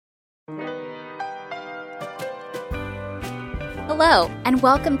Hello, and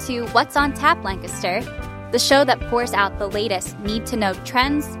welcome to What's on Tap, Lancaster, the show that pours out the latest need-to-know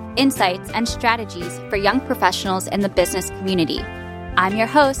trends, insights, and strategies for young professionals in the business community. I'm your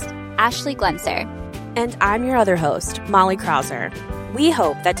host, Ashley Glenser. And I'm your other host, Maly Krauser. We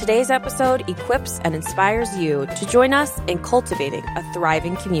hope that today's episode equips and inspires you to join us in cultivating a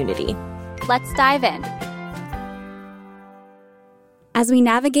thriving community. Let's dive in. As we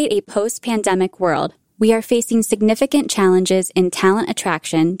navigate a post-pandemic world, we are facing significant challenges in talent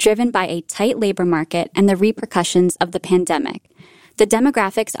attraction driven by a tight labor market and the repercussions of the pandemic. The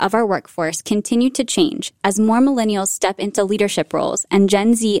demographics of our workforce continue to change as more millennials step into leadership roles and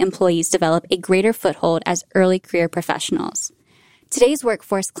Gen Z employees develop a greater foothold as early career professionals. Today's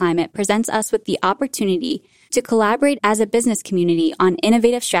workforce climate presents us with the opportunity to collaborate as a business community on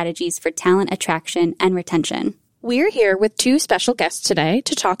innovative strategies for talent attraction and retention. We're here with two special guests today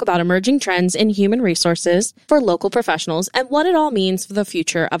to talk about emerging trends in human resources for local professionals and what it all means for the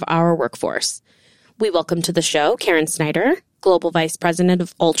future of our workforce. We welcome to the show Karen Snyder, Global Vice President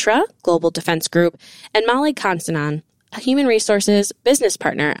of Ultra Global Defense Group, and Maly Kongsynonh, a human resources business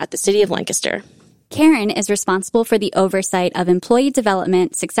partner at the City of Lancaster. Karen is responsible for the oversight of employee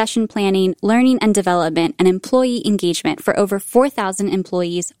development, succession planning, learning and development, and employee engagement for over 4,000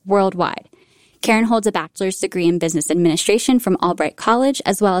 employees worldwide. Karen holds a bachelor's degree in business administration from Albright College,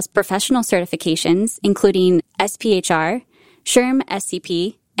 as well as professional certifications, including SPHR, SHRM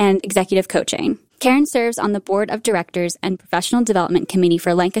SCP, and executive coaching. Karen serves on the board of directors and professional development committee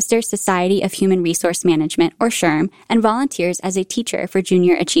for Lancaster Society of Human Resource Management, or SHRM, and volunteers as a teacher for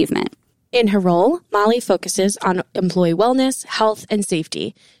junior achievement. In her role, Maly focuses on employee wellness, health, and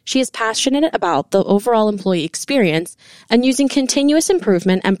safety. She is passionate about the overall employee experience and using continuous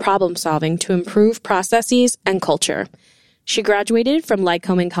improvement and problem solving to improve processes and culture. She graduated from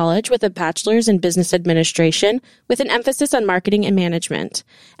Lycoming College with a bachelor's in business administration with an emphasis on marketing and management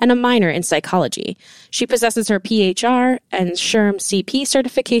and a minor in psychology. She possesses her PHR and SHRM CP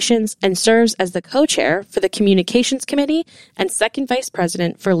certifications and serves as the co-chair for the Communications Committee and second vice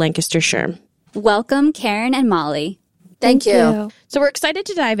president for Lancaster SHRM. Welcome, Karen and Maly. Thank you. So we're excited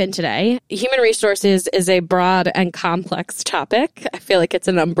to dive in today. Human resources is a broad and complex topic. I feel like it's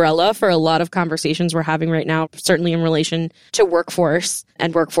an umbrella for a lot of conversations we're having right now, certainly in relation to workforce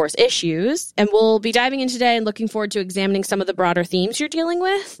and workforce issues. And we'll be diving in today and looking forward to examining some of the broader themes you're dealing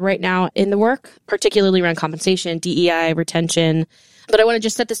with right now in the work, particularly around compensation, DEI, retention. But I want to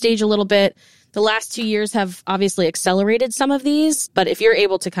just set the stage a little bit. The last 2 years have obviously accelerated some of these, but if you're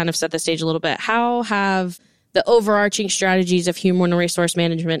able to kind of set the stage a little bit, how have the overarching strategies of human resource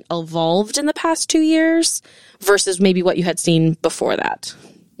management evolved in the past 2 years versus maybe what you had seen before that?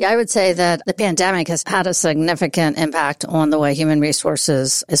 Yeah, I would say that the pandemic has had a significant impact on the way human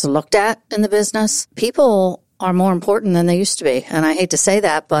resources is looked at in the business. People are more important than they used to be. And I hate to say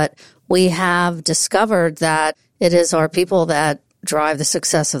that, but we have discovered that it is our people that drive the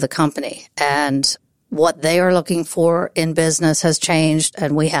success of the company. And what they are looking for in business has changed,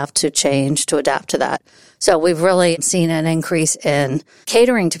 and we have to change to adapt to that. So we've really seen an increase in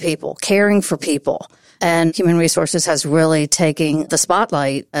catering to people, caring for people. And human resources has really taken the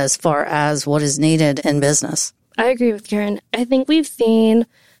spotlight as far as what is needed in business. I agree with Karen. I think we've seen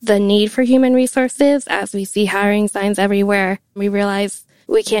the need for human resources as we see hiring signs everywhere. We realize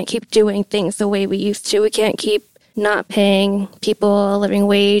we can't keep doing things the way we used to. We can't keep not paying people a living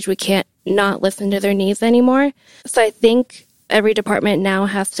wage. We can't not listen to their needs anymore. So I think every department now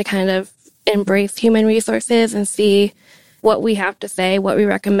has to kind of embrace human resources and see what we have to say, what we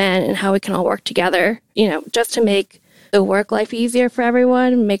recommend, and how we can all work together, just to make the work life easier for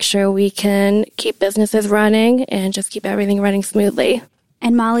everyone, make sure we can keep businesses running and just keep everything running smoothly.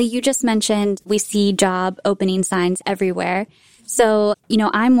 And Maly, you just mentioned we see job opening signs everywhere. So,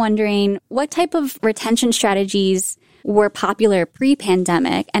 I'm wondering what type of retention strategies were popular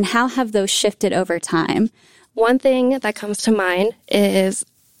pre-pandemic and how have those shifted over time? One thing that comes to mind is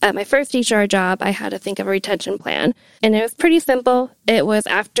at my first HR job, I had to think of a retention plan. And it was pretty simple. It was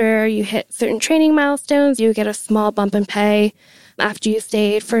after you hit certain training milestones, you get a small bump in pay. After you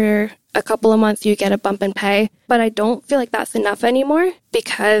stayed for a couple of months, you get a bump in pay. But I don't feel like that's enough anymore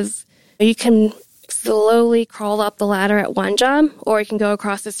because you can slowly crawl up the ladder at one job, or you can go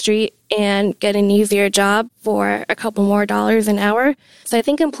across the street and get an easier job for a couple more dollars an hour. So I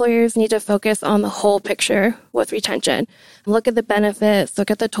think employers need to focus on the whole picture with retention. Look at the benefits,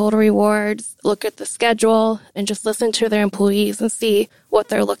 look at the total rewards, look at the schedule, and just listen to their employees and see what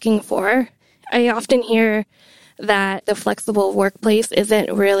they're looking for. I often hear that the flexible workplace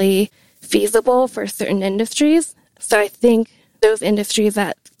isn't really feasible for certain industries. So I think those industries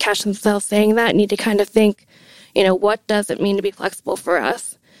that catch themselves saying that need to kind of think, what does it mean to be flexible for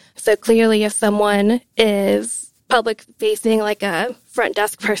us? So clearly, if someone is public facing, like a front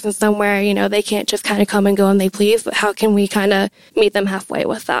desk person somewhere, they can't just kind of come and go when they please, but how can we kind of meet them halfway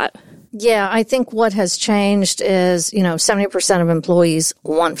with that? Yeah, I think what has changed is, 70% of employees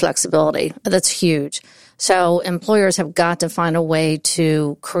want flexibility. That's huge. So employers have got to find a way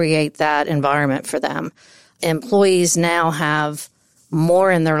to create that environment for them. Employees now have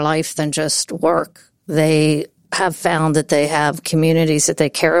more in their life than just work. They have found that they have communities that they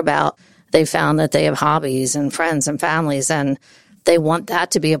care about. They found that they have hobbies and friends and families, and they want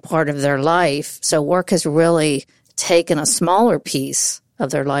that to be a part of their life. So work has really taken a smaller piece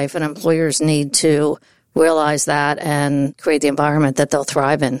of their life, and employers need to realize that and create the environment that they'll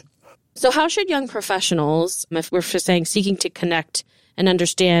thrive in. So how should young professionals, if we're just saying seeking to connect and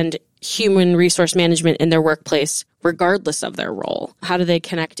understand human resource management in their workplace, regardless of their role, how do they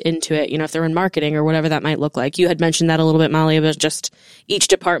connect into it? If they're in marketing or whatever that might look like. You had mentioned that a little bit, Maly, about just each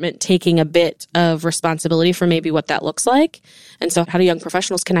department taking a bit of responsibility for maybe what that looks like. And so how do young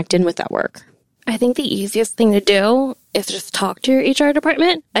professionals connect in with that work? I think the easiest thing to do is just talk to your HR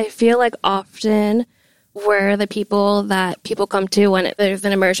department. I feel like often we're the people that people come to when there's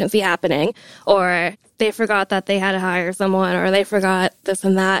an emergency happening, or they forgot that they had to hire someone, or they forgot this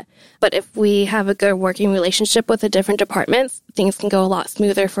and that. But if we have a good working relationship with the different departments, things can go a lot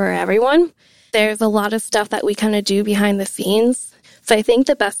smoother for everyone. There's a lot of stuff that we kind of do behind the scenes. So I think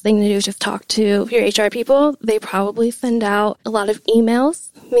the best thing to do is just talk to your HR people. They probably send out a lot of emails,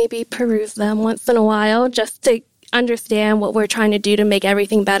 maybe peruse them once in a while just to understand what we're trying to do to make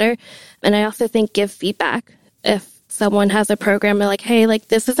everything better. And I also think give feedback. If someone has a program, they're like, hey,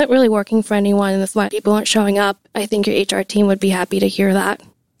 this isn't really working for anyone and this is why people aren't showing up, I think your HR team would be happy to hear that.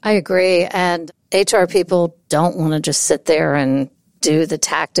 I agree. And HR people don't want to just sit there and do the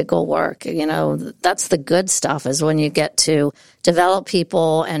tactical work. That's the good stuff, is when you get to develop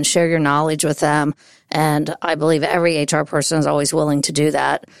people and share your knowledge with them. And I believe every HR person is always willing to do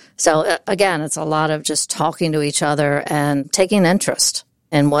that. So again, it's a lot of just talking to each other and taking interest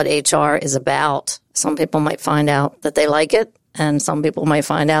in what HR is about. Some people might find out that they like it, and some people might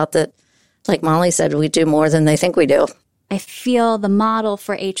find out that, like Maly said, we do more than they think we do. I feel the model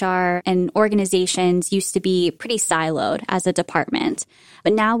for HR and organizations used to be pretty siloed as a department.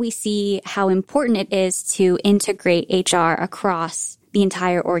 But now we see how important it is to integrate HR across the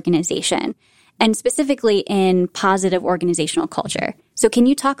entire organization, and specifically in positive organizational culture. So can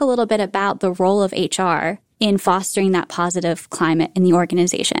you talk a little bit about the role of HR in fostering that positive climate in the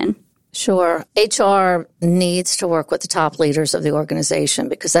organization? Sure. HR needs to work with the top leaders of the organization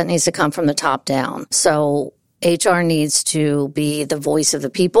because that needs to come from the top down. So HR needs to be the voice of the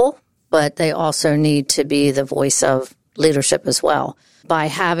people, but they also need to be the voice of leadership as well. By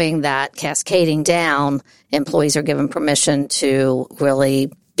having that cascading down, employees are given permission to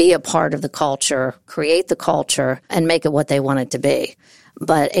really be a part of the culture, create the culture, and make it what they want it to be.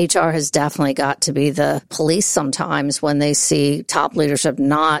 But HR has definitely got to be the police sometimes when they see top leadership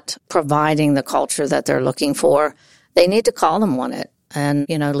not providing the culture that they're looking for. They need to call them on it. And,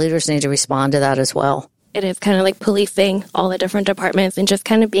 leaders need to respond to that as well. It is kind of like policing all the different departments and just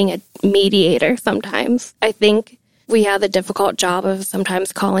kind of being a mediator sometimes. I think we have the difficult job of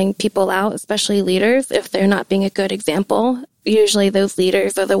sometimes calling people out, especially leaders, if they're not being a good example. Usually those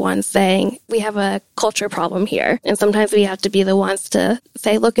leaders are the ones saying, we have a culture problem here. And sometimes we have to be the ones to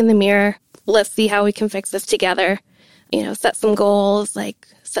say, look in the mirror, let's see how we can fix this together. Set some goals,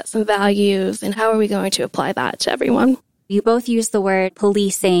 set some values, and how are we going to apply that to everyone? You both use the word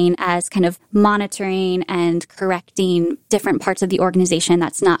policing as kind of monitoring and correcting different parts of the organization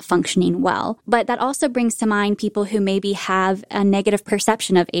that's not functioning well. But that also brings to mind people who maybe have a negative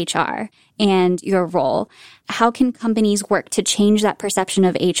perception of HR and your role. How can companies work to change that perception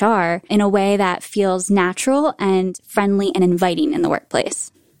of HR in a way that feels natural and friendly and inviting in the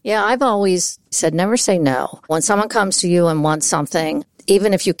workplace? Yeah, I've always said never say no. When someone comes to you and wants something,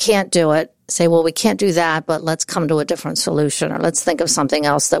 even if you can't do it, say, well, we can't do that, but let's come to a different solution, or let's think of something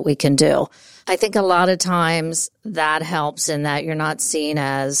else that we can do. I think a lot of times that helps in that you're not seen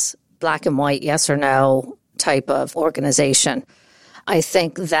as black and white, yes or no type of organization. I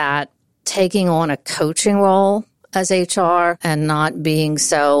think that taking on a coaching role as HR and not being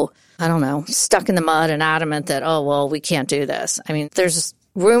so, stuck in the mud and adamant that, we can't do this. There's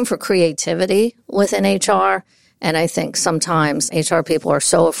room for creativity within HR. And I think sometimes HR people are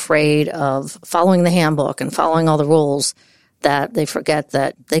so afraid of following the handbook and following all the rules that they forget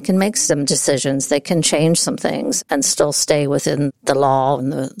that they can make some decisions, they can change some things and still stay within the law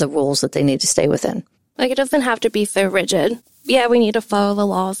and the rules that they need to stay within. It doesn't have to be so rigid. yeah, we need to follow the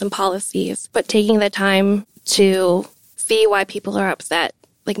laws and policies, but taking the time to see why people are upset,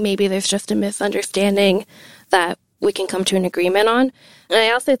 like maybe there's just a misunderstanding that we can come to an agreement on. And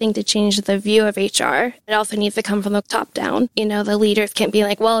I also think to change the view of HR, it also needs to come from the top down. The leaders can't be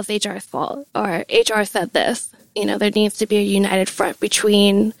like, well, it's HR's fault, or HR said this. There needs to be a united front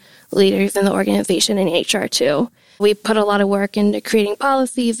between leaders in the organization and HR too. We put a lot of work into creating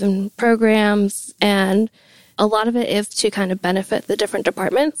policies and programs, and a lot of it is to kind of benefit the different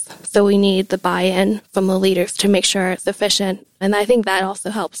departments. So we need the buy-in from the leaders to make sure it's efficient. And I think that also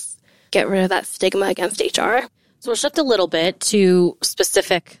helps get rid of that stigma against HR. So we'll shift a little bit to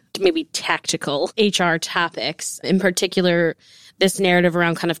specific, maybe tactical HR topics. In particular, this narrative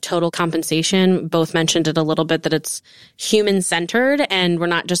around kind of total compensation. Both mentioned it a little bit, that it's human-centered, and we're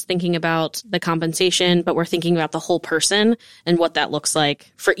not just thinking about the compensation, but we're thinking about the whole person and what that looks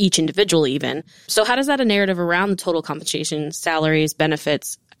like for each individual even. So how does that a narrative around the total compensation, salaries,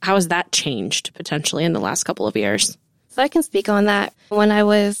 benefits, how has that changed potentially in the last couple of years? So I can speak on that. When I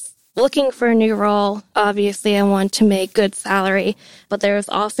was looking for a new role, obviously I wanted to make good salary, but there was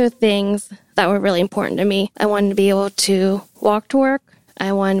also things that were really important to me. I wanted to be able to walk to work.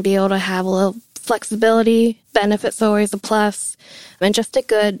 I wanted to be able to have a little flexibility. Benefits are always a plus, and just a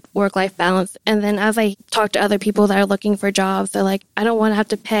good work-life balance. And then as I talk to other people that are looking for jobs, they're like, I don't want to have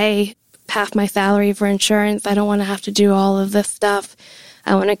to pay half my salary for insurance. I don't want to have to do all of this stuff.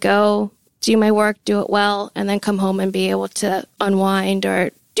 I want to go do my work, do it well, and then come home and be able to unwind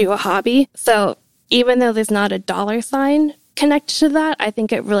or do a hobby. So even though there's not a dollar sign connected to that, I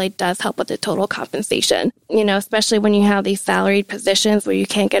think it really does help with the total compensation, especially when you have these salaried positions where you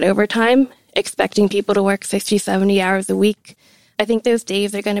can't get overtime, expecting people to work 60, 70 hours a week. I think those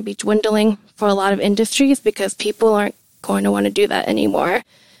days are going to be dwindling for a lot of industries because people aren't going to want to do that anymore.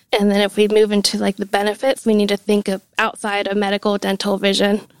 And then if we move into the benefits, we need to think of outside of medical, dental,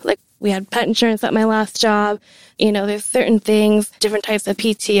 vision. We had pet insurance at my last job. There's certain things, different types of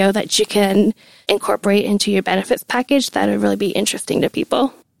PTO that you can incorporate into your benefits package that would really be interesting to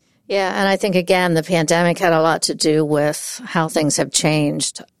people. Yeah, and I think, again, the pandemic had a lot to do with how things have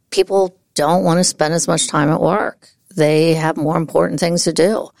changed. People don't want to spend as much time at work. They have more important things to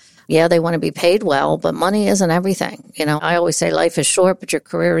do. Yeah, they want to be paid well, but money isn't everything. I always say life is short, but your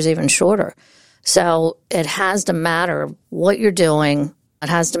career is even shorter. So it has to matter what you're doing. It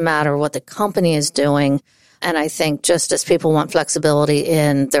has to matter what the company is doing. And I think just as people want flexibility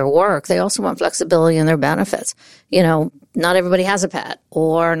in their work, they also want flexibility in their benefits. Not everybody has a pet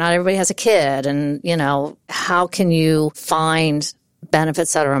or not everybody has a kid. And, how can you find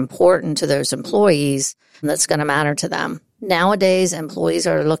benefits that are important to those employees that's going to matter to them? Nowadays, employees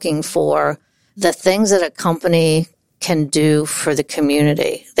are looking for the things that a company can do for the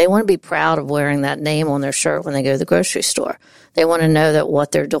community. They want to be proud of wearing that name on their shirt when they go to the grocery store. They want to know that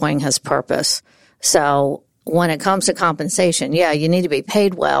what they're doing has purpose. So when it comes to compensation, yeah, you need to be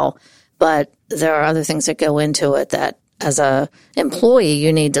paid well, but there are other things that go into it that as a employee,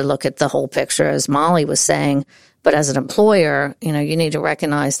 you need to look at the whole picture, as Maly was saying. But as an employer, you need to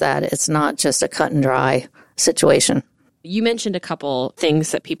recognize that it's not just a cut and dry situation. You mentioned a couple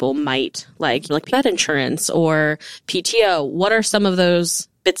things that people might like pet insurance or PTO. What are some of those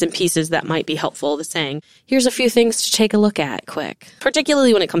bits and pieces that might be helpful to saying, here's a few things to take a look at quick,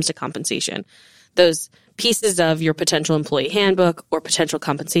 particularly when it comes to compensation? Those pieces of your potential employee handbook or potential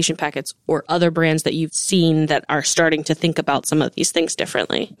compensation packets or other brands that you've seen that are starting to think about some of these things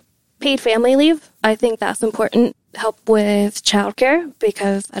differently. Paid family leave, I think that's important. Help with childcare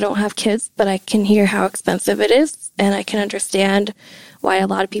because I don't have kids, but I can hear how expensive it is. And I can understand why a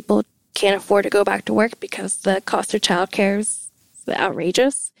lot of people can't afford to go back to work because the cost of childcare is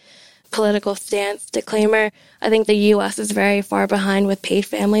outrageous. Political stance, disclaimer, I think the U.S. is very far behind with paid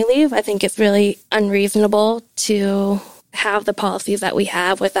family leave. I think it's really unreasonable to have the policies that we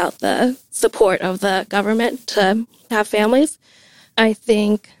have without the support of the government to have families. I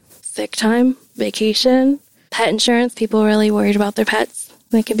think sick time, vacation, pet insurance, people are really worried about their pets.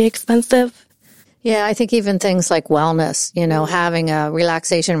 They can be expensive. Yeah, I think even things like wellness, having a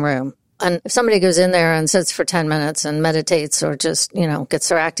relaxation room. And if somebody goes in there and sits for 10 minutes and meditates or just, gets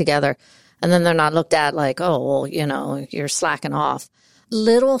their act together, and then they're not looked at like, oh, well, you're slacking off.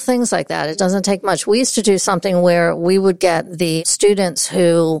 Little things like that. It doesn't take much. We used to do something where we would get the students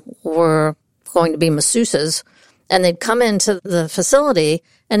who were going to be masseuses, and they'd come into the facility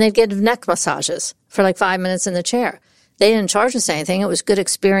and they'd get neck massages for 5 minutes in the chair. They didn't charge us anything. It was a good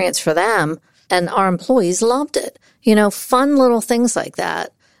experience for them. And our employees loved it. Fun little things like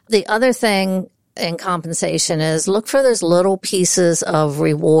that. The other thing in compensation is look for those little pieces of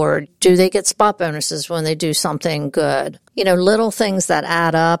reward. Do they get spot bonuses when they do something good? Little things that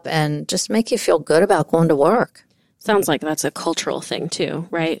add up and just make you feel good about going to work. Sounds like that's a cultural thing too,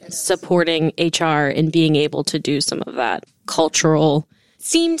 right? Supporting HR and being able to do some of that cultural,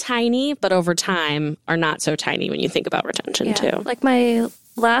 seem tiny, but over time are not so tiny when you think about retention too. Like my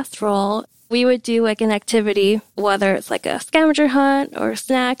last role, we would do like an activity, whether it's like a scavenger hunt or a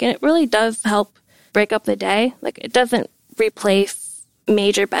snack, and it really does help break up the day. Like it doesn't replace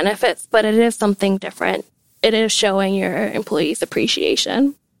major benefits, but it is something different. It is showing your employees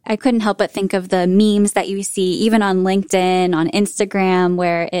appreciation. I couldn't help but think of the memes that you see even on LinkedIn, on Instagram,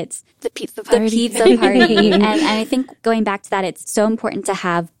 where it's the pizza party. and I think going back to that, it's so important to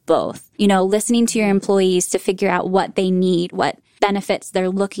have both. Listening to your employees to figure out what they need, what benefits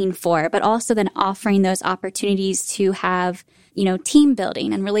they're looking for, but also then offering those opportunities to have, team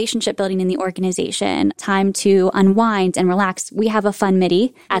building and relationship building in the organization, time to unwind and relax. We have a fun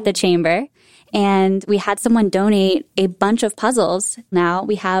MIDI at the chamber. And we had someone donate a bunch of puzzles. Now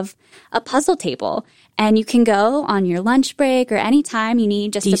we have a puzzle table. And you can go on your lunch break or any time you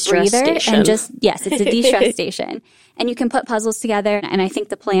need just a breather. Station. And yes, it's a de-stress station. And you can put puzzles together. And I think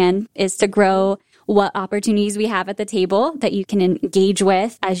the plan is to grow what opportunities we have at the table that you can engage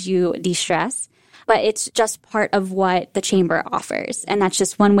with as you de-stress. But it's just part of what the chamber offers. And that's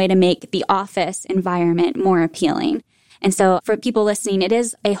just one way to make the office environment more appealing. And so for people listening, it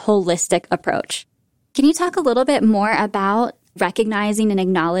is a holistic approach. Can you talk a little bit more about recognizing and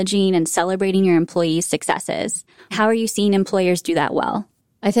acknowledging and celebrating your employees' successes? How are you seeing employers do that well?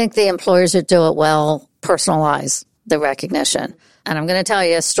 I think the employers that do it well personalize the recognition. And I'm going to tell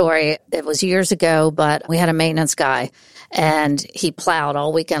you a story. It was years ago, but we had a maintenance guy, and he plowed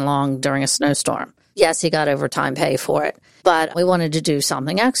all weekend long during a snowstorm. Yes, he got overtime pay for it, but we wanted to do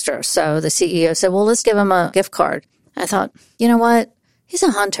something extra. So the CEO said, well, let's give him a gift card. I thought, you know what? He's a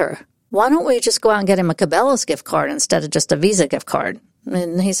hunter. Why don't we just go out and get him a Cabela's gift card instead of just a Visa gift card?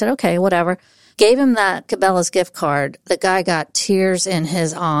 And he said, okay, whatever. Gave him that Cabela's gift card. The guy got tears in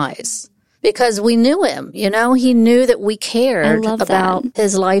his eyes because we knew him. He knew that we cared about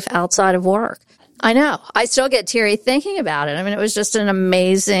his life outside of work. I know. I still get teary thinking about it. I mean, it was just an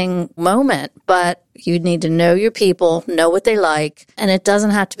amazing moment, but you need to know your people, know what they like, and it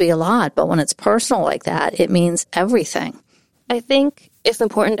doesn't have to be a lot, but when it's personal like that, it means everything. I think it's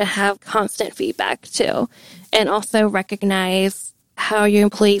important to have constant feedback too, and also recognize how your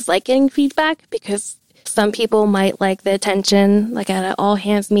employees like getting feedback, because some people might like the attention, like at an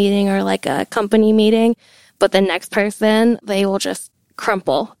all-hands meeting or like a company meeting, but the next person, they will just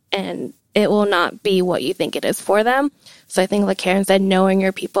crumple and it will not be what you think it is for them. So I think, like Karen said, knowing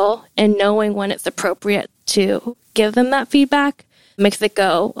your people and knowing when it's appropriate to give them that feedback makes it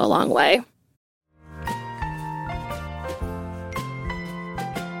go a long way.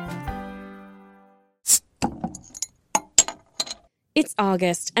 It's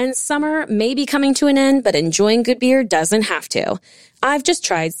August, and summer may be coming to an end, but enjoying good beer doesn't have to. I've just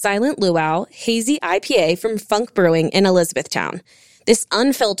tried Silent Luau Hazy IPA from Funk Brewing in Elizabethtown. This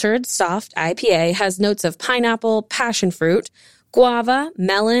unfiltered, soft IPA has notes of pineapple, passion fruit, guava,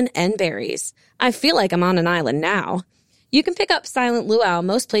 melon, and berries. I feel like I'm on an island now. You can pick up Silent Luau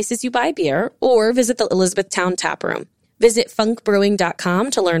most places you buy beer or visit the Elizabethtown Tap Room. Visit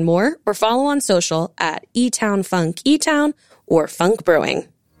funkbrewing.com to learn more or follow on social at etownfunkeatown or Funk Brewing.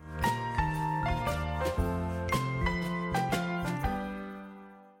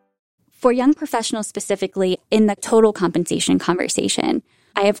 For young professionals specifically, in the total compensation conversation,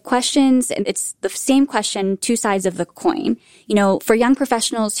 I have questions, and it's the same question, two sides of the coin. For young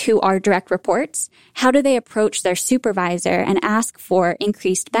professionals who are direct reports, how do they approach their supervisor and ask for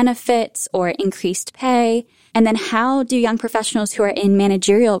increased benefits or increased pay? And then how do young professionals who are in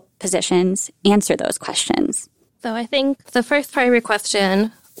managerial positions answer those questions? So I think the first part of your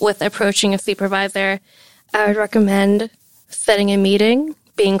question with approaching a supervisor, I would recommend setting a meeting,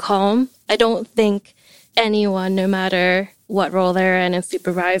 being calm. I don't think anyone, no matter what role they're in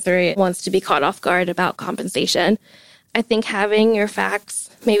supervisory, wants to be caught off guard about compensation. I think having your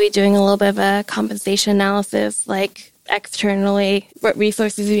facts, maybe doing a little bit of a compensation analysis, like externally, what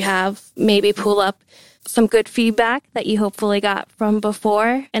resources you have, maybe pull up some good feedback that you hopefully got from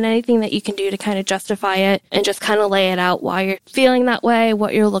before, and anything that you can do to kind of justify it and just kind of lay it out why you're feeling that way,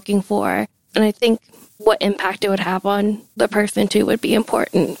 what you're looking for. And I think what impact it would have on the person too would be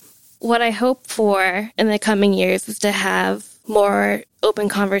important. What I hope for in the coming years is to have more open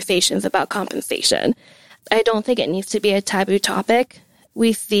conversations about compensation. I don't think it needs to be a taboo topic.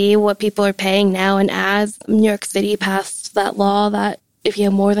 We see what people are paying now, and as New York City passed that law that if you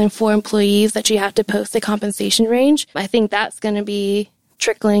have more than 4 employees that you have to post a compensation range. I think that's going to be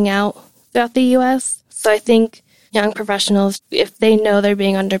trickling out throughout the U.S. So I think young professionals, if they know they're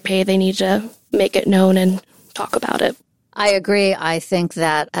being underpaid, they need to make it known and talk about it. I agree. I think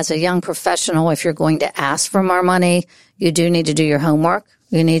that as a young professional, if you're going to ask for more money, you do need to do your homework.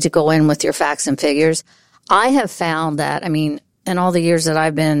 You need to go in with your facts and figures. I have found that, in all the years that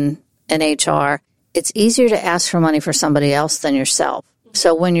I've been in HR, it's easier to ask for money for somebody else than yourself.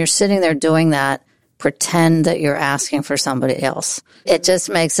 So when you're sitting there doing that, pretend that you're asking for somebody else. It just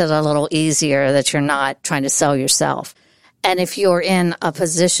makes it a little easier that you're not trying to sell yourself. And if you're in a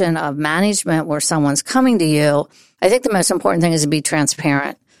position of management where someone's coming to you, I think the most important thing is to be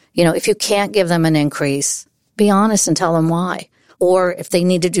transparent. If you can't give them an increase, be honest and tell them why. Or if they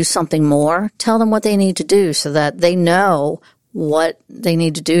need to do something more, tell them what they need to do so that they know what they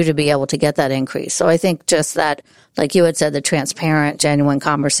need to do to be able to get that increase. So I think just that, like you had said, the transparent, genuine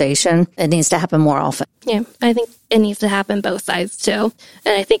conversation, it needs to happen more often. Yeah, I think it needs to happen both sides too.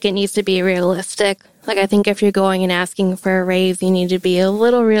 And I think it needs to be realistic. Like, I think if you're going and asking for a raise, you need to be a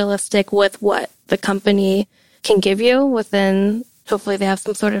little realistic with what the company can give you within, hopefully they have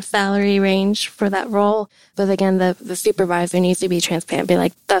some sort of salary range for that role. But again, the supervisor needs to be transparent, be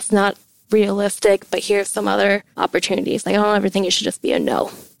like, that's not realistic, but here's some other opportunities. Like, I don't ever think it should just be a no.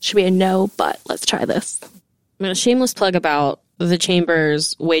 It should be a no, but let's try this. A shameless plug about the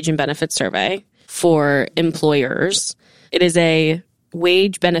Chamber's wage and benefit survey for employers. It is a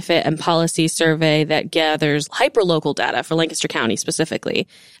wage, benefit, and policy survey that gathers hyperlocal data for Lancaster County specifically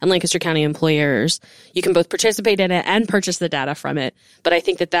and Lancaster County employers. You can both participate in it and purchase the data from it. But I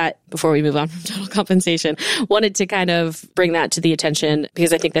think that before we move on from total compensation, wanted to kind of bring that to the attention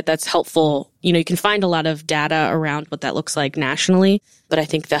because I think that that's helpful. You can find a lot of data around what that looks like nationally, but I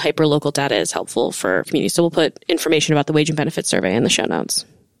think the hyperlocal data is helpful for communities. So we'll put information about the wage and benefit survey in the show notes.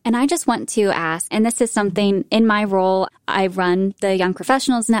 And I just want to ask, and this is something in my role, I run the Young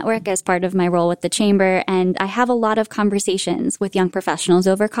Professionals Network as part of my role with the Chamber, and I have a lot of conversations with young professionals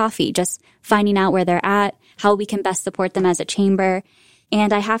over coffee, just finding out where they're at, how we can best support them as a chamber.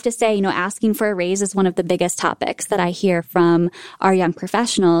 And I have to say, asking for a raise is one of the biggest topics that I hear from our young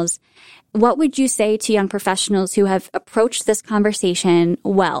professionals. What would you say to young professionals who have approached this conversation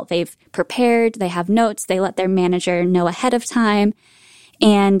well? They've prepared, they have notes, they let their manager know ahead of time,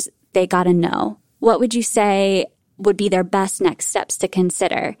 and they got a no. What would you say would be their best next steps to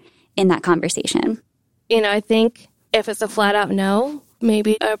consider in that conversation? I think if it's a flat out no,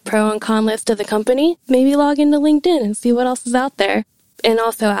 maybe a pro and con list of the company, maybe log into LinkedIn and see what else is out there. And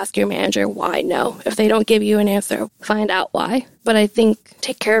also ask your manager why no. If they don't give you an answer, find out why. But I think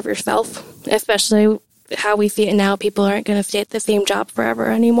take care of yourself, especially how we see it now. People aren't going to stay at the same job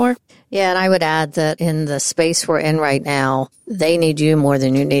forever anymore. Yeah, and I would add that in the space we're in right now, they need you more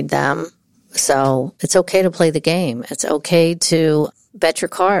than you need them. So it's okay to play the game. It's okay to bet your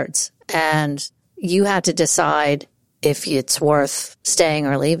cards. And you have to decide if it's worth staying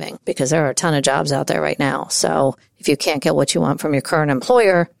or leaving, because there are a ton of jobs out there right now. So if you can't get what you want from your current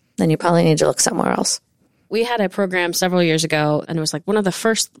employer, then you probably need to look somewhere else. We had a program several years ago, and it was like one of the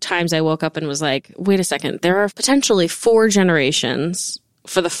first times I woke up and was like, wait a second, there are potentially 4 generations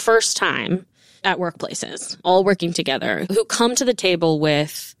for the first time at workplaces, all working together, who come to the table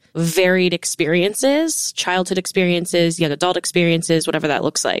with varied experiences, childhood experiences, young adult experiences, whatever that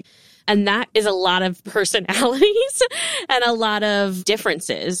looks like. And that is a lot of personalities and a lot of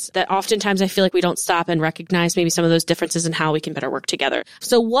differences that oftentimes I feel like we don't stop and recognize maybe some of those differences and how we can better work together.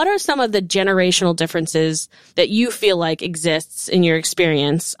 So what are some of the generational differences that you feel like exists in your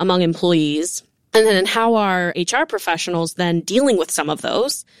experience among employees? And then how are HR professionals then dealing with some of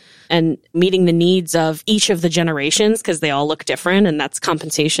those and meeting the needs of each of the generations, because they all look different, and that's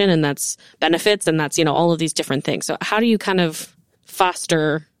compensation and that's benefits and that's, all of these different things. So how do you kind of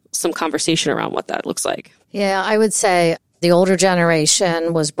foster some conversation around what that looks like? Yeah, I would say the older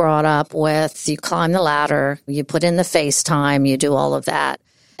generation was brought up with you climb the ladder, you put in the FaceTime, you do all of that.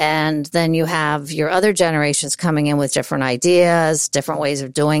 And then you have your other generations coming in with different ideas, different ways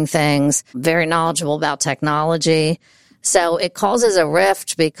of doing things, very knowledgeable about technology. So it causes a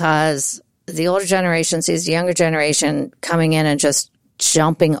rift because the older generation sees the younger generation coming in and just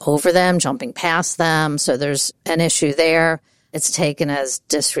jumping over them, jumping past them. So there's an issue there. It's taken as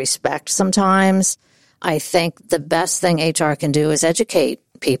disrespect sometimes. I think the best thing HR can do is educate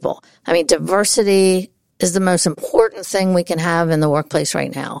people. Diversity is the most important thing we can have in the workplace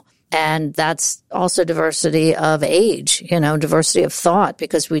right now. And that's also diversity of age, diversity of thought,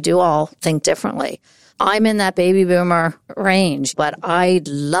 because we do all think differently. I'm in that baby boomer range, but I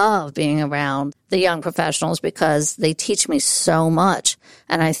love being around the young professionals because they teach me so much.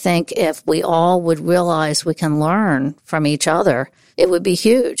 And I think if we all would realize we can learn from each other, it would be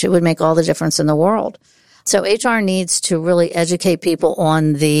huge. It would make all the difference in the world. So HR needs to really educate people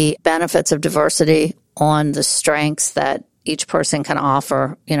on the benefits of diversity, on the strengths that each person can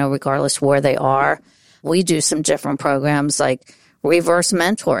offer, regardless where they are. We do some different programs like reverse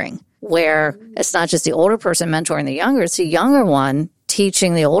mentoring, where it's not just the older person mentoring the younger, it's the younger one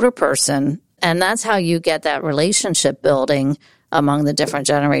teaching the older person. And that's how you get that relationship building among the different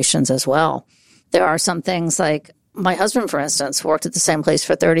generations as well. There are some things like my husband, for instance, worked at the same place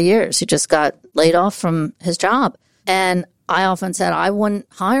for 30 years. He just got laid off from his job. And I often said I wouldn't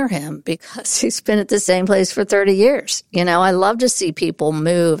hire him because he's been at the same place for 30 years. I love to see people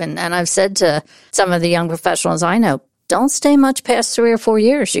move. And I've said to some of the young professionals I know, don't stay much past 3 or 4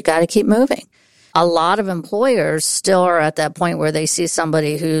 years. You got to keep moving. A lot of employers still are at that point where they see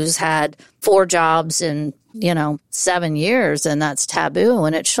somebody who's had 4 jobs in, 7 years, and that's taboo,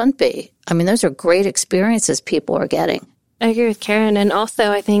 and it shouldn't be. I mean, those are great experiences people are getting. I agree with Karen. And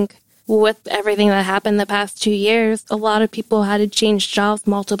also, I think with everything that happened the past 2 years, a lot of people had to change jobs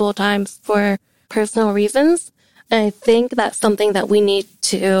multiple times for personal reasons. And I think that's something that we need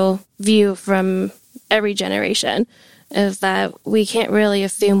to view from every generation, is that we can't really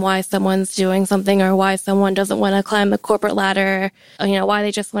assume why someone's doing something or why someone doesn't want to climb the corporate ladder, or, why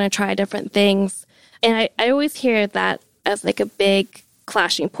they just want to try different things. And I always hear that as like a big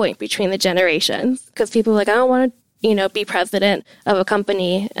clashing point between the generations, because people are like, I don't want to, be president of a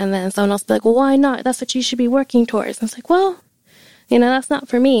company. And then someone else will be like, well, why not? That's what you should be working towards. And it's like, well, that's not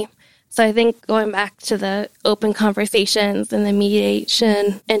for me. So I think going back to the open conversations and the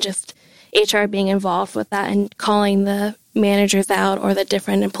mediation and just HR being involved with that and calling the managers out or the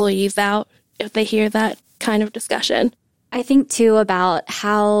different employees out if they hear that kind of discussion. I think, too, about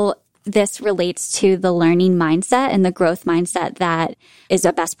how this relates to the learning mindset and the growth mindset that is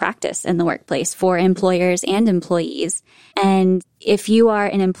a best practice in the workplace for employers and employees. And if you are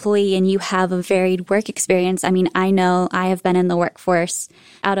an employee and you have a varied work experience, I mean, I know I have been in the workforce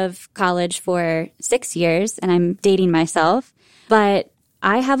out of college for 6 years, and I'm dating myself, but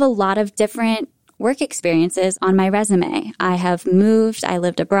I have a lot of different work experiences on my resume. I have moved, I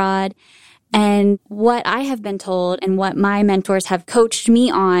lived abroad, and what I have been told and what my mentors have coached me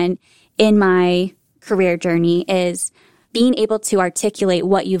on in my career journey is being able to articulate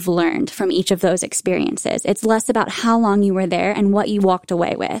what you've learned from each of those experiences. It's less about how long you were there and what you walked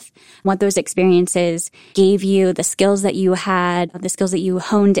away with, what those experiences gave you, the skills that you had, the skills that you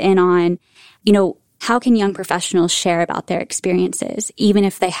honed in on. How can young professionals share about their experiences, even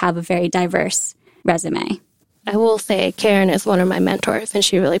if they have a very diverse resume? I will say Karen is one of my mentors, and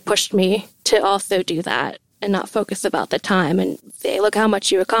she really pushed me to also do that and not focus about the time and say, look how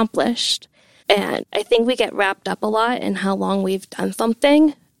much you accomplished. And I think we get wrapped up a lot in how long we've done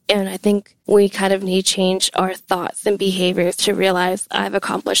something. And I think we kind of need to change our thoughts and behaviors to realize I've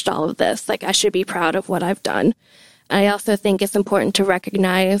accomplished all of this. Like, I should be proud of what I've done. I also think it's important to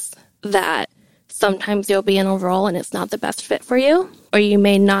recognize that sometimes you'll be in a role and it's not the best fit for you, or you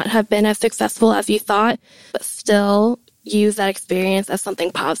may not have been as successful as you thought, but still use that experience as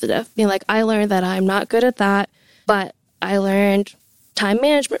something positive. Being like, I learned that I'm not good at that, but I learned time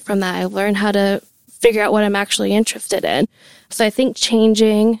management from that. I learned how to figure out what I'm actually interested in. So I think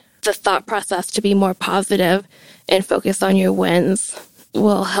changing the thought process to be more positive and focus on your wins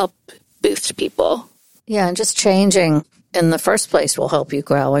will help boost people. Yeah, and just changing in the first place will help you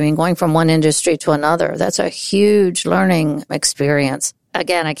grow. I mean, going from one industry to another, that's a huge learning experience.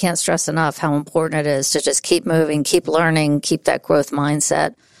 Again, I can't stress enough how important it is to just keep moving, keep learning, keep that growth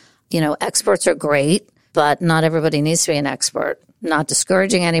mindset. Experts are great, but not everybody needs to be an expert. Not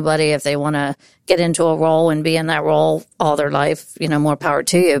discouraging anybody if they want to get into a role and be in that role all their life, more power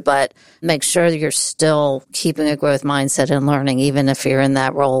to you. But make sure that you're still keeping a growth mindset and learning, even if you're in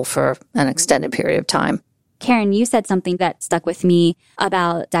that role for an extended period of time. Karen, you said something that stuck with me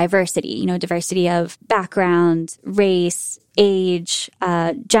about diversity, diversity of background, race, age,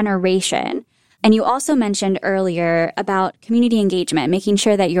 generation. And you also mentioned earlier about community engagement, making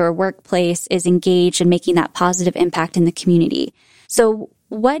sure that your workplace is engaged and making that positive impact in the community. So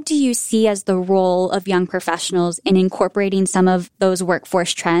what do you see as the role of young professionals in incorporating some of those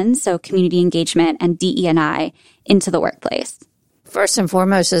workforce trends, so community engagement and DE&I, into the workplace? First and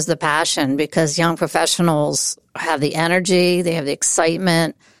foremost is the passion, because young professionals have the energy, they have the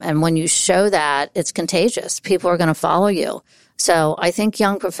excitement, and when you show that, it's contagious. People are going to follow you. So I think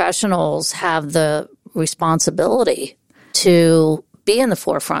young professionals have the responsibility to be in the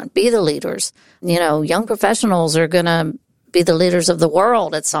forefront, be the leaders. Young professionals are going to be the leaders of the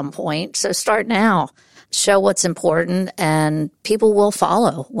world at some point. So start now. Show what's important, and people will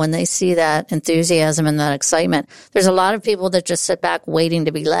follow when they see that enthusiasm and that excitement. There's a lot of people that just sit back waiting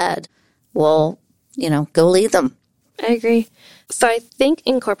to be led. Well, go lead them. I agree. So I think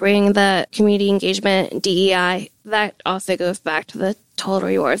incorporating the community engagement, DEI, that also goes back to the total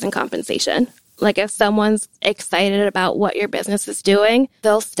rewards and compensation. Like if someone's excited about what your business is doing,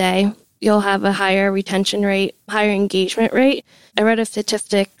 they'll stay. You'll have a higher retention rate, higher engagement rate. I read a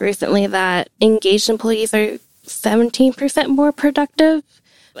statistic recently that engaged employees are 17% more productive.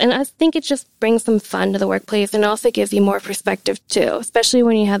 And I think it just brings some fun to the workplace and also gives you more perspective too, especially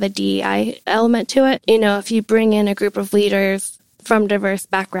when you have the DEI element to it. If you bring in a group of leaders from diverse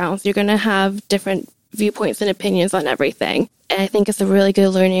backgrounds, you're going to have different viewpoints and opinions on everything. And I think it's a really good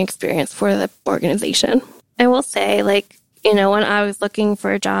learning experience for the organization. I will say, when I was looking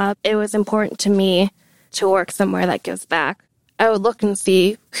for a job, it was important to me to work somewhere that gives back. I would look and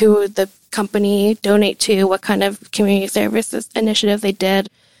see who the company donate to, what kind of community services initiatives they did,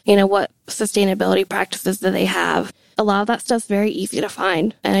 what sustainability practices do they have. A lot of that stuff's very easy to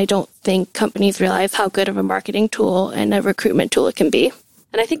find, and I don't think companies realize how good of a marketing tool and a recruitment tool it can be.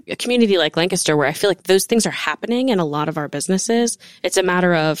 And I think a community like Lancaster, where I feel like those things are happening in a lot of our businesses, it's a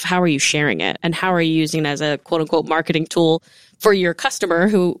matter of how are you sharing it and how are you using it as a quote unquote marketing tool for your customer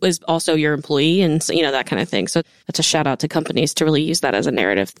who is also your employee and, that kind of thing. So that's a shout out to companies to really use that as a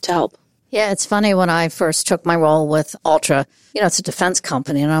narrative to help. Yeah, it's funny when I first took my role with Ultra, it's a defense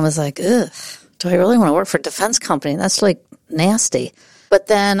company. And I was like, ugh, do I really want to work for a defense company? That's nasty. But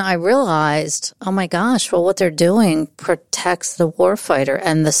then I realized, oh my gosh, well, what they're doing protects the warfighter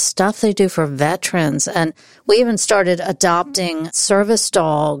and the stuff they do for veterans. And we even started adopting service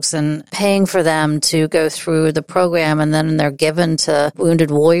dogs and paying for them to go through the program, and then they're given to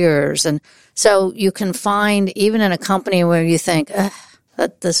wounded warriors. And so you can find, even in a company where you think,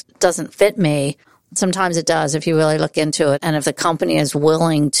 that this doesn't fit me, sometimes it does if you really look into it. And if the company is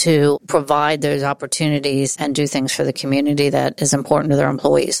willing to provide those opportunities and do things for the community that is important to their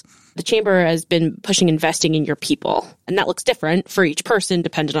employees. The Chamber has been pushing investing in your people, and that looks different for each person,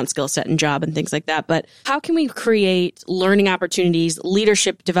 dependent on skill set and job and things like that. But how can we create learning opportunities,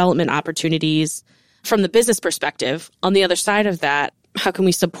 leadership development opportunities from the business perspective? On the other side of that, how can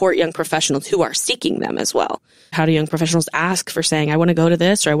we support young professionals who are seeking them as well? How do young professionals ask for saying, I want to go to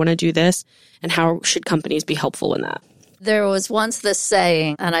this or I want to do this? And how should companies be helpful in that? There was once this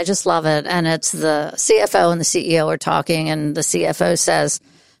saying, and I just love it, and it's the CFO and the CEO are talking, and the CFO says,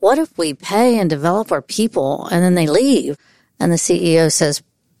 what if we pay and develop our people and then they leave? And the CEO says,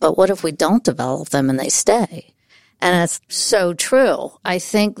 but what if we don't develop them and they stay? And it's so true. I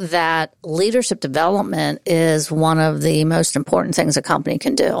think that leadership development is one of the most important things a company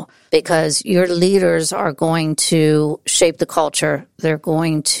can do, because your leaders are going to shape the culture. They're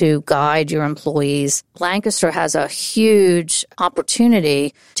going to guide your employees. Lancaster has a huge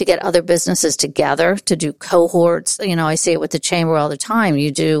opportunity to get other businesses together, to do cohorts. I see it with the Chamber all the time.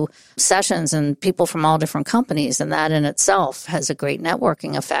 You do sessions and people from all different companies, and that in itself has a great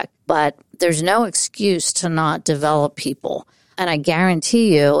networking effect. But there's no excuse to not develop people. And I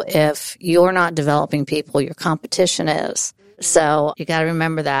guarantee you, if you're not developing people, your competition is. So you got to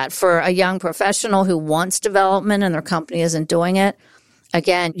remember that. For a young professional who wants development and their company isn't doing it,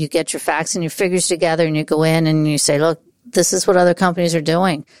 again, you get your facts and your figures together and you go in and you say, look, this is what other companies are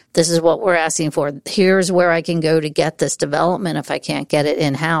doing. This is what we're asking for. Here's where I can go to get this development if I can't get it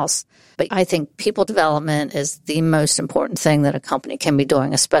in-house. But I think people development is the most important thing that a company can be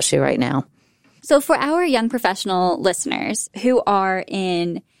doing, especially right now. So for our young professional listeners who are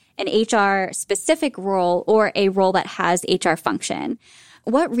in an HR-specific role or a role that has HR function,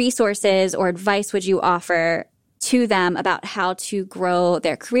 what resources or advice would you offer to them about how to grow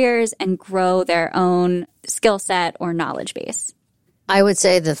their careers and grow their own skill set or knowledge base? I would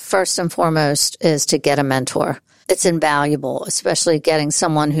say the first and foremost is to get a mentor. It's invaluable, especially getting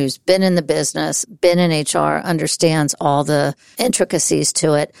someone who's been in the business, been in HR, understands all the intricacies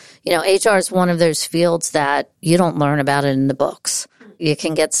to it. HR is one of those fields that you don't learn about it in the books. You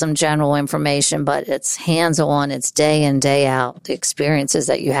can get some general information, but it's hands-on, it's day in, day out, the experiences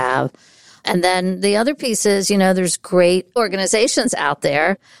that you have. And then the other piece is, there's great organizations out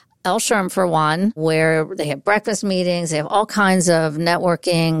there. Elsherm, for one, where they have breakfast meetings. They have all kinds of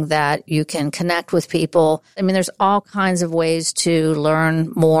networking that you can connect with people. There's all kinds of ways to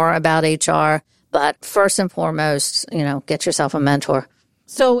learn more about HR. But first and foremost, get yourself a mentor.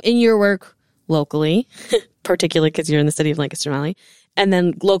 So in your work locally, particularly because you're in the city of Lancaster, Maly, and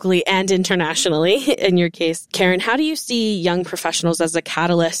then locally and internationally, in your case. Karen, how do you see young professionals as the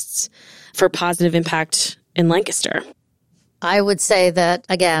catalysts for positive impact in Lancaster? I would say that,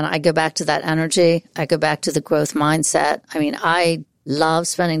 again, I go back to that energy. I go back to the growth mindset. I mean, I love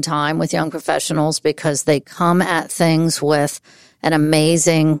spending time with young professionals because they come at things with an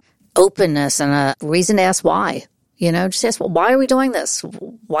amazing openness and a reason to ask why. Just ask, well, why are we doing this?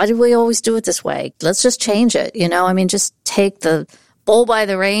 Why do we always do it this way? Let's just change it. Just take the bull by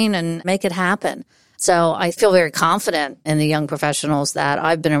the rein and make it happen. So I feel very confident in the young professionals that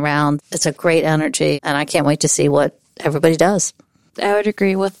I've been around. It's a great energy, and I can't wait to see what everybody does. I would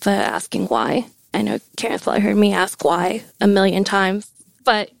agree with the asking why. I know Karen's probably heard me ask why a million times,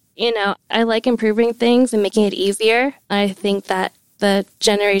 but, I like improving things and making it easier. I think that the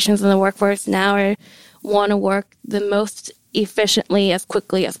generations in the workforce now want to work the most efficiently as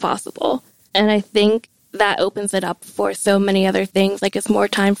quickly as possible. And I think that opens it up for so many other things. Like it's more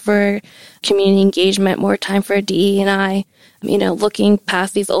time for community engagement, more time for DE&I, looking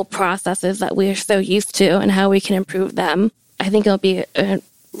past these old processes that we are so used to and how we can improve them. I think it'll be a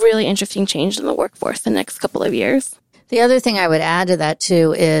really interesting change in the workforce the next couple of years. The other thing I would add to that,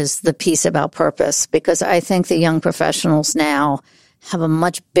 too, is the piece about purpose, because I think the young professionals now have a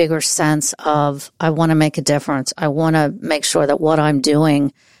much bigger sense of, I want to make a difference. I want to make sure that what I'm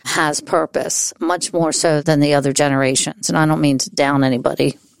doing has purpose, much more so than the other generations. And I don't mean to down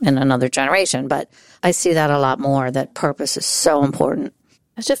anybody in another generation, but I see that a lot more, that purpose is so important.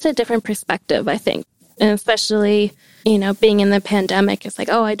 It's just a different perspective, I think. And especially, being in the pandemic, it's like,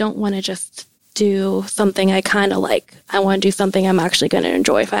 oh, I don't want to just do something I kind of like. I want to do something I'm actually going to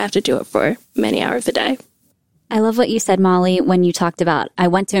enjoy if I have to do it for many hours a day. I love what you said, Maly, when you talked about, I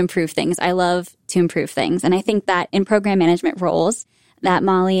want to improve things. I love to improve things. And I think that in program management roles that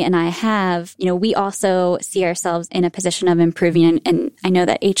Maly and I have, we also see ourselves in a position of improving. And I know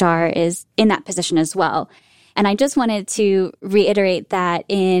that HR is in that position as well. And I just wanted to reiterate that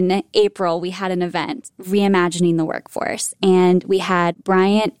in April, we had an event, Reimagining the Workforce. And we had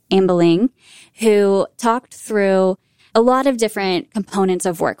Bryant Ambeling, who talked through a lot of different components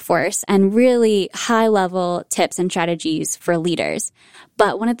of workforce and really high-level tips and strategies for leaders.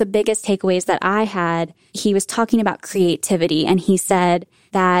 But one of the biggest takeaways that I had, he was talking about creativity, and he said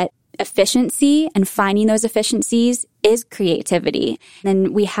that efficiency and finding those efficiencies is creativity.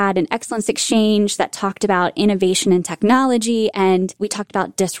 Then we had an excellence exchange that talked about innovation and technology, and we talked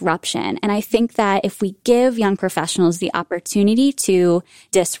about disruption. And I think that if we give young professionals the opportunity to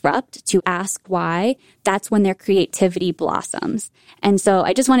disrupt, to ask why, that's when their creativity blossoms. And so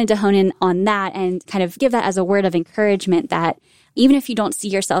I just wanted to hone in on that and kind of give that as a word of encouragement that even if you don't see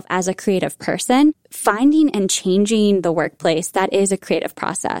yourself as a creative person, finding and changing the workplace, that is a creative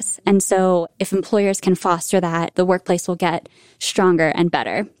process. And so if employers can foster that, the workplace will get stronger and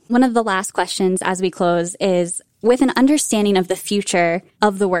better. One of the last questions as we close is, with an understanding of the future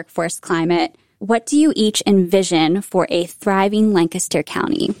of the workforce climate, what do you each envision for a thriving Lancaster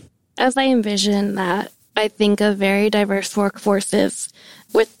County? As I envision that, I think of very diverse workforces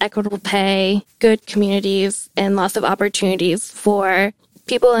with equitable pay, good communities, and lots of opportunities for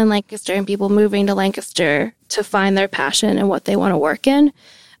people in Lancaster and people moving to Lancaster to find their passion and what they want to work in.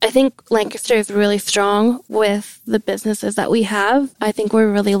 I think Lancaster is really strong with the businesses that we have. I think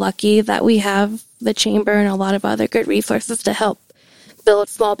we're really lucky that we have the Chamber and a lot of other good resources to help build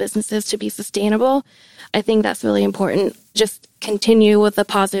small businesses to be sustainable. I think that's really important. Just continue with the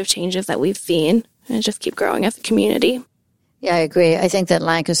positive changes that we've seen and just keep growing as a community. Yeah, I agree. I think that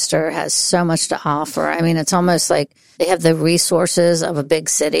Lancaster has so much to offer. I mean, it's almost like they have the resources of a big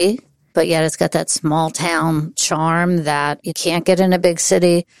city, but yet it's got that small town charm that you can't get in a big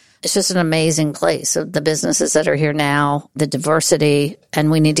city. It's just an amazing place. So the businesses that are here now, the diversity, and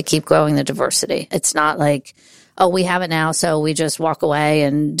we need to keep growing the diversity. It's not like, oh, we have it now, so we just walk away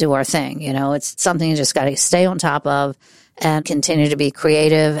and do our thing. It's something you just got to stay on top of and continue to be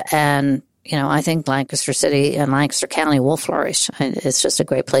creative. And I think Lancaster City and Lancaster County will flourish. It's just a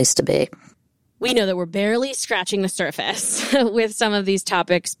great place to be. We know that we're barely scratching the surface with some of these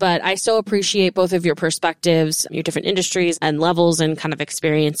topics, but I so appreciate both of your perspectives, your different industries and levels and kind of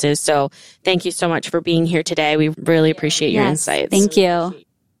experiences. So thank you so much for being here today. We really appreciate your insights. Thank you.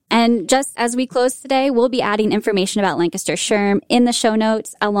 And just as we close today, we'll be adding information about Lancaster SHRM in the show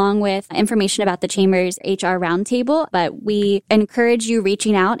notes, along with information about the Chamber's HR Roundtable. But we encourage you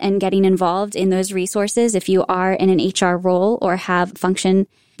reaching out and getting involved in those resources if you are in an HR role or have a function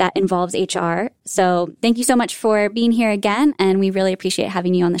that involves HR. So thank you so much for being here again, and we really appreciate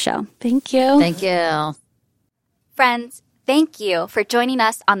having you on the show. Thank you. Thank you. Friends, thank you for joining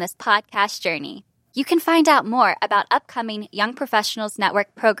us on this podcast journey. You can find out more about upcoming Young Professionals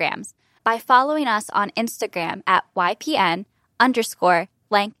Network programs by following us on Instagram at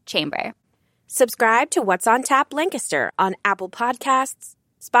YPN_Lank-Chamber. Subscribe to What's on Tap Lancaster on Apple Podcasts,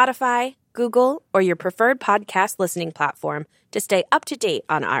 Spotify, Google, or your preferred podcast listening platform to stay up to date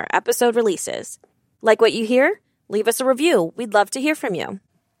on our episode releases. Like what you hear? Leave us a review. We'd love to hear from you.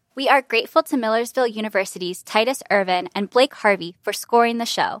 We are grateful to Millersville University's Titus Irvin and Blake Harvey for scoring the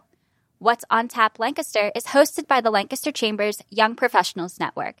show. What's on Tap Lancaster is hosted by the Lancaster Chamber's Young Professionals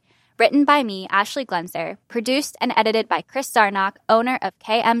Network. Written by me, Ashley Glenser, produced and edited by Chris Zarnock, owner of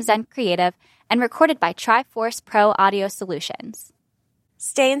KMZen Creative, and recorded by Triforce Pro Audio Solutions.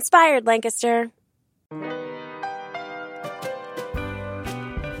 Stay inspired, Lancaster.